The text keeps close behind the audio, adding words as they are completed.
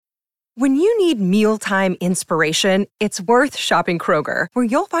When you need mealtime inspiration, it's worth shopping Kroger, where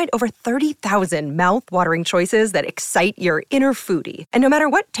you'll find over 30,000 mouth-watering choices that excite your inner foodie. And no matter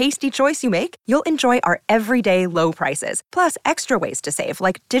what tasty choice you make, you'll enjoy our everyday low prices, plus extra ways to save,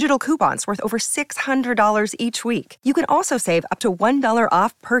 like digital coupons worth over $600 each week. You can also save up to $1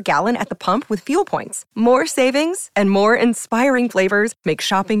 off per gallon at the pump with fuel points. More savings and more inspiring flavors make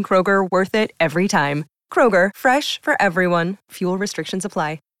shopping Kroger worth it every time. Kroger, fresh for everyone. Fuel restrictions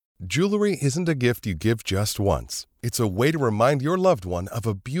apply. Jewelry isn't a gift you give just once. It's a way to remind your loved one of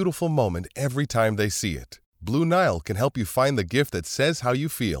a beautiful moment every time they see it. Blue Nile can help you find the gift that says how you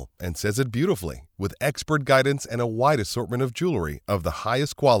feel and says it beautifully, with expert guidance and a wide assortment of jewelry of the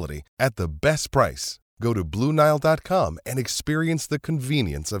highest quality at the best price. Go to BlueNile.com and experience the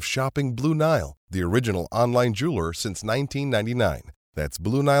convenience of shopping Blue Nile, the original online jeweler since 1999. That's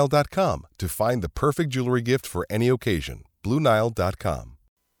BlueNile.com to find the perfect jewelry gift for any occasion. BlueNile.com.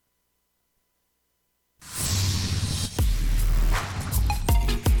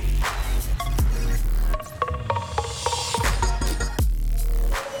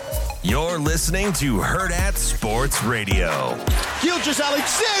 You're listening to Hurrdat Sports Radio.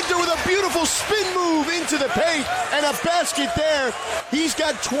 Gilgeous-Alexander with a beautiful spin move into the paint and a basket there. He's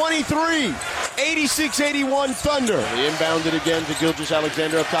got 23. 86-81 Thunder. He inbounded again to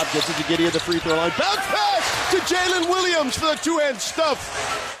Gilgeous-Alexander up top. Gets it to Giddey at the free throw line. Bounce pass to Jalen Williams for the two-hand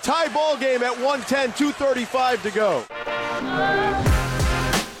stuff. Tie ball game at 110, 2:35 to go.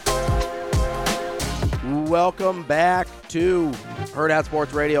 Welcome back to Hurrdat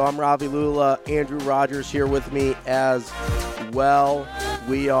Sports Radio. I'm Ravi Lula. Andrew Rogers here with me as well.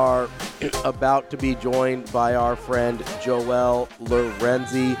 We are about to be joined by our friend Joel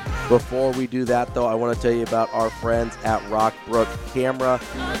Lorenzi. Before we do that, though, I want to tell you about our friends at Rockbrook Camera.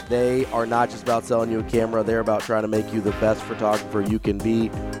 They are not just about selling you a camera. They're about trying to make you the best photographer you can be,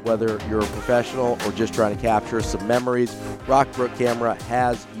 whether you're a professional or just trying to capture some memories. Rockbrook Camera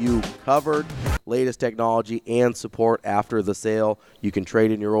has you covered. Latest technology and support after the sale. You can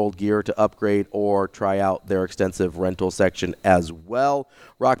trade in your old gear to upgrade or try out their extensive rental section as well.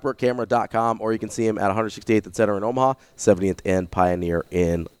 RockbrookCamera.com, or you can see them at 168th and Center in Omaha, 70th and Pioneer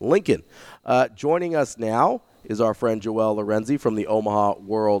in Lincoln. Joining us now is our friend Joel Lorenzi from the Omaha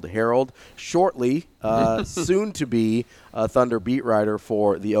World Herald. Shortly, soon to be a Thunder beat writer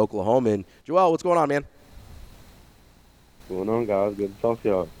for the Oklahoman. Joel, what's going on, man? What's going on, guys? Good to talk to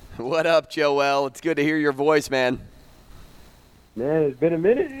y'all. What up, Joel? It's good to hear your voice, man. Man, it's been a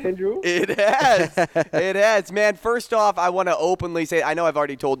minute, Andrew. It has. It has. Man, first off, I want to openly say, I know I've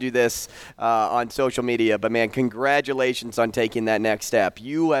already told you this on social media, but, man, congratulations on taking that next step.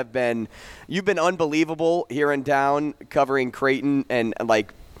 You've been unbelievable here in town covering Creighton. And,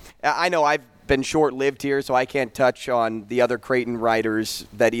 like, I know I've been short-lived here, so I can't touch on the other Creighton writers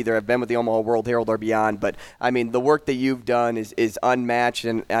that either have been with the Omaha World Herald or beyond. But, I mean, the work that you've done is unmatched,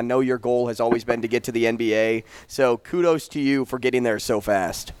 and I know your goal has always been to get to the NBA. So kudos to you for getting there so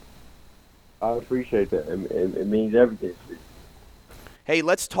fast. I appreciate that. It means everything. Hey,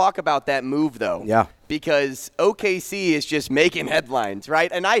 let's talk about that move, though. Yeah. Because OKC is just making headlines,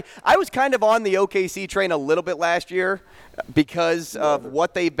 right? And I was kind of on the OKC train a little bit last year because of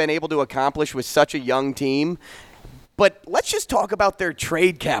what they've been able to accomplish with such a young team. But let's just talk about their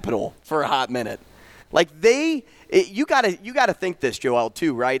trade capital for a hot minute. Like you gotta think this, Joel,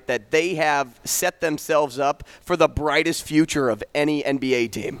 too, right? That they have set themselves up for the brightest future of any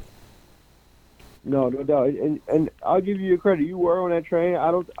NBA team. No doubt. And I'll give you your credit. You were on that train. I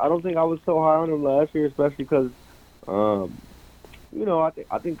don't think I was so high on them last year, especially because, I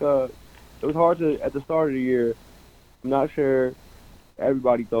think it was hard to at the start of the year. I'm not sure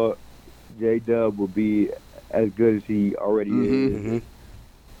everybody thought J-Dub would be as good as he already is. Mm-hmm.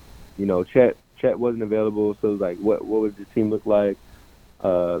 You know, Chet wasn't available, so it was like, what would the team look like?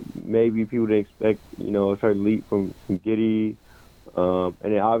 Maybe people didn't expect, a certain leap from Giddey. And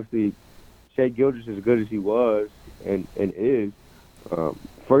then obviously Shai Gilgeous, as good as he was and is,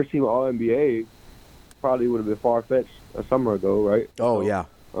 first team All-NBA probably would have been far-fetched a summer ago, right? Oh, yeah.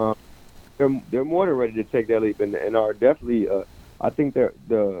 They're more than ready to take that leap and are definitely, I think they're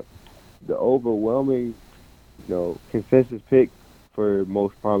the overwhelming, consensus pick for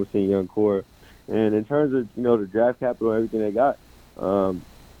most promising young core. And in terms of, the draft capital and everything they got, I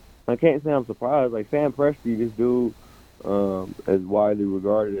can't say I'm surprised. Like, Sam Presti, this dude, is widely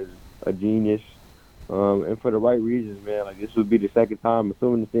regarded as a genius. And for the right reasons, man, like, this would be the second time,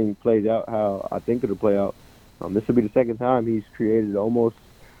 assuming this thing plays out how I think it'll play out, this would be the second time he's created almost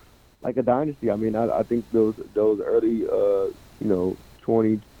like a dynasty. I mean, I think those early,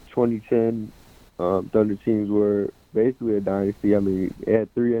 2010 Thunder teams were basically a dynasty. I mean, it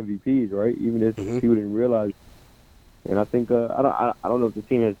had 3 MVPs, right? Even if people didn't realize it. And I think I don't know if the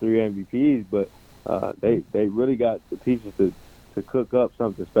team has 3 MVPs, but they really got the pieces to cook up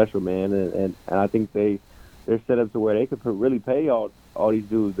something special, man. And I think they're set up to where they could really pay all these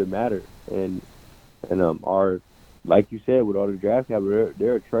dudes that matter. And are, like you said, with all the draft capital,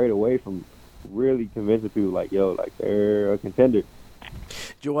 they're a trade away from really convincing people like, yo, like they're a contender.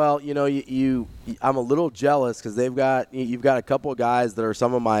 Joel, you know, I'm a little jealous because you've got a couple of guys that are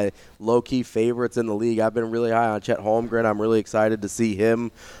some of my low-key favorites in the league. I've been really high on Chet Holmgren. I'm really excited to see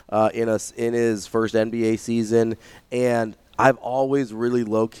him in his first NBA season. And I've always really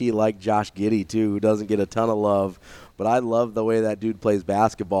low-key liked Josh Giddey, too, who doesn't get a ton of love. But I love the way that dude plays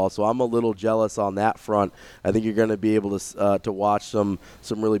basketball, so I'm a little jealous on that front. I think you're going to be able to watch some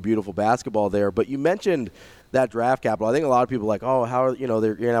really beautiful basketball there. But you mentioned that draft capital. I think a lot of people are like, oh, how they're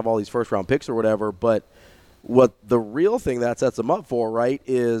going to have all these first-round picks or whatever. But what the real thing that sets them up for, right,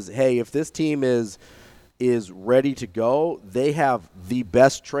 is, hey, if this team is ready to go, they have the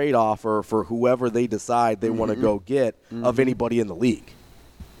best trade offer for whoever they decide they want to go get of anybody in the league.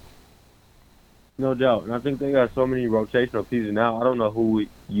 No doubt. And I think they got so many rotational pieces now. I don't know who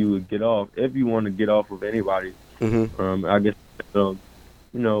you would get off, if you want to get off with anybody. I guess,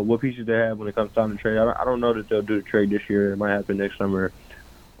 what pieces they have when it comes time to trade. I don't know that they'll do the trade this year. It might happen next summer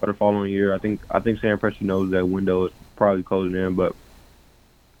or the following year. I think Sam Presti knows that window is probably closing in. But,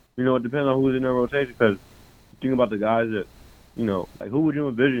 it depends on who's in their rotation because think about the guys that, like who would you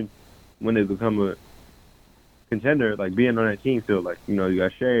envision when they become a contender, like being on that team still? Like, you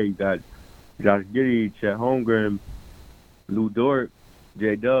got Shea, you got Josh Giddey, Chet Holmgren, Lou Dort,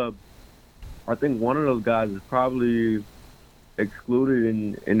 J-Dub. I think one of those guys is probably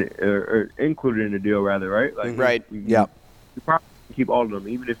excluded or included in the deal, rather, right? Like, right. You probably keep all of them,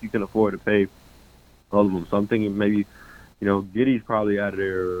 even if you can afford to pay all of them. So I'm thinking maybe, Giddey's probably out of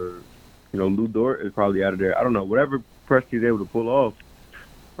there, or, Lou Dort is probably out of there. I don't know. Whatever Presti's able to pull off.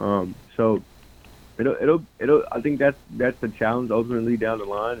 So it'll. I think that's the challenge ultimately down the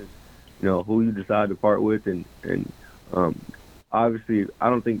line is, who you decide to part with, and obviously, I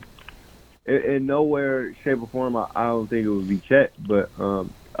don't think in nowhere, shape, or form, I don't think it would be Chet. But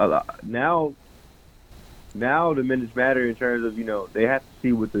now the minutes matter in terms of they have to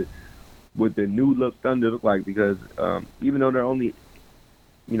see what the new look Thunder look like because even though they're only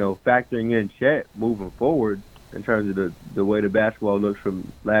factoring in Chet moving forward in terms of the way the basketball looks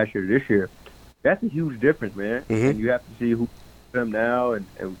from last year to this year, that's a huge difference, man. And you have to see who them now and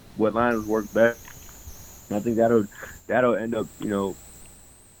what lines work best. And I think that'll end up,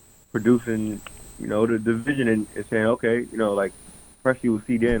 producing, the division and saying, okay, like Presti will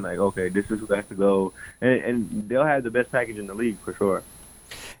see then, like, okay, this is who has to go. And they'll have the best package in the league for sure.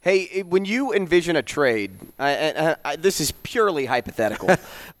 Hey, when you envision a trade, this is purely hypothetical,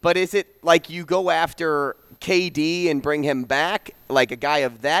 but is it like you go after KD and bring him back, like a guy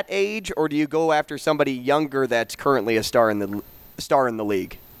of that age, or do you go after somebody younger that's currently a star in the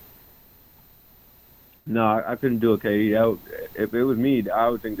league? No, I couldn't do it, KD. If it was me, I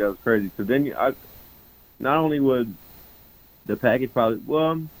would think that was crazy. Because then not only would the package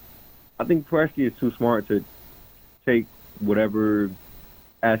probably, I think Presti is too smart to take whatever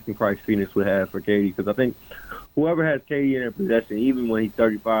asking price Phoenix would have for KD. Because I think whoever has KD in their possession, even when he's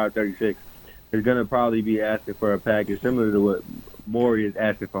 35, 36, is going to probably be asking for a package similar to what Morey is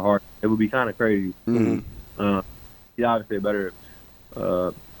asking for Harden. It would be kind of crazy. He's obviously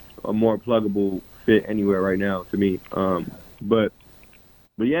a more pluggable fit anywhere right now to me. But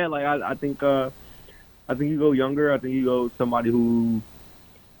yeah, like I think you go younger. I think you go somebody who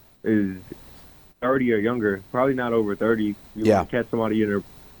is 30 or younger, probably not over 30. You want to catch somebody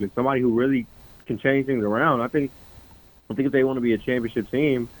somebody who really can change things around. I think if they want to be a championship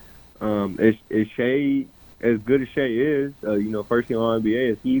team, is Shea as good as Shea is? First team All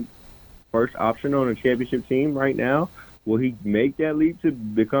NBA, is he first option on a championship team right now? Will he make that leap to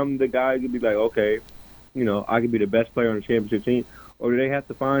become the guy to be like, okay, I could be the best player on a championship team? Or do they have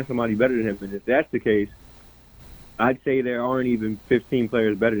to find somebody better than him? And if that's the case, I'd say there aren't even 15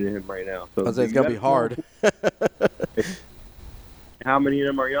 players better than him right now. So I'd say it's going to be hard. How many of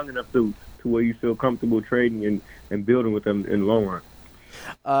them are young enough to where you feel comfortable trading and building with them in the long run?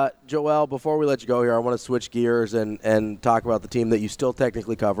 Joel, before we let you go here, I want to switch gears and talk about the team that you still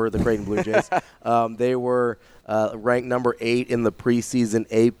technically cover, the Creighton Blue Jays. They were ranked number 8 in the preseason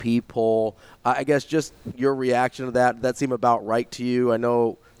AP poll. I guess just your reaction to that. Did that seem about right to you? I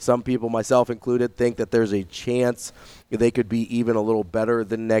know some people, myself included, think that there's a chance they could be even a little better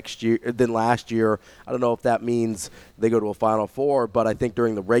than last year. I don't know if that means they go to a Final Four, but I think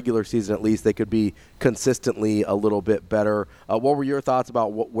during the regular season at least they could be consistently a little bit better. What were your thoughts about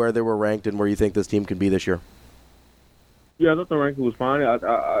where they were ranked and where you think this team can be this year? Yeah, I thought the ranking was fine.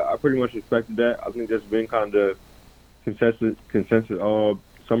 I pretty much expected that. I think that's been kind of the consensus all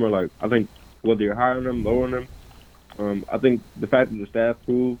summer. Like, I think whether you're higher on them, lower on them, I think the fact that the staff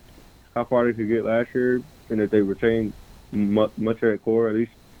proved how far they could get last year and that they retained much of their core, at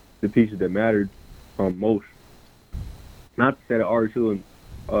least the pieces that mattered most. Not to say that R2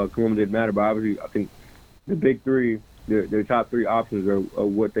 and Columbus didn't matter, but obviously I think the big three, their top 3 options are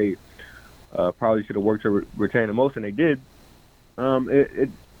what they probably should have worked to retain the most, and they did.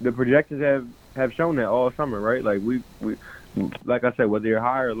 The projections have shown that all summer, right? Like we like I said, whether you're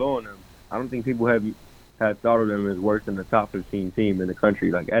high or low on them, I don't think people have thought of them as worse than the top 15 team in the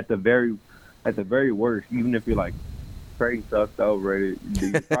country. Like at the very worst, even if you're like trading stuff overrated,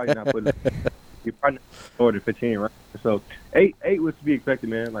 you're probably not putting lower than 15, right? So 8 was to be expected,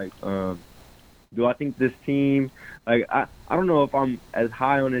 man. Like, do I think this team? Like, I don't know if I'm as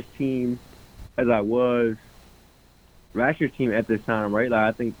high on this team as I was last year's team at this time, right? Like,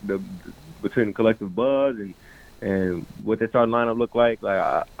 I think between the collective buzz and what their starting lineup looked like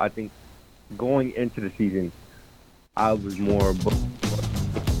I think going into the season, I was more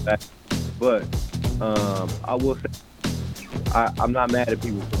but I will say I'm not mad at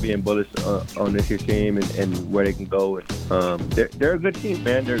people for being bullish on this year's team and where they can go. And they're a good team,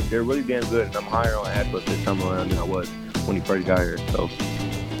 man. They're really damn good, and I'm higher on Atlas this time around than I was when he first got here. So.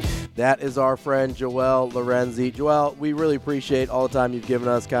 That is our friend Joel Lorenzi. Joel, we really appreciate all the time you've given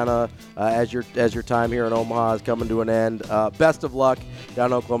us kind of as your time here in Omaha is coming to an end. Best of luck down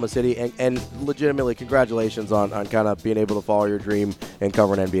in Oklahoma City, and legitimately congratulations on kind of being able to follow your dream and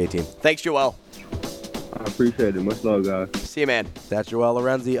cover an NBA team. Thanks, Joel. I appreciate it. Much love, guys. See you, man. That's Joel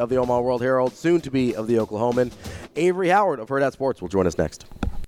Lorenzi of the Omaha World Herald, soon to be of the Oklahoman. Avery Howard of Herd at Sports will join us next.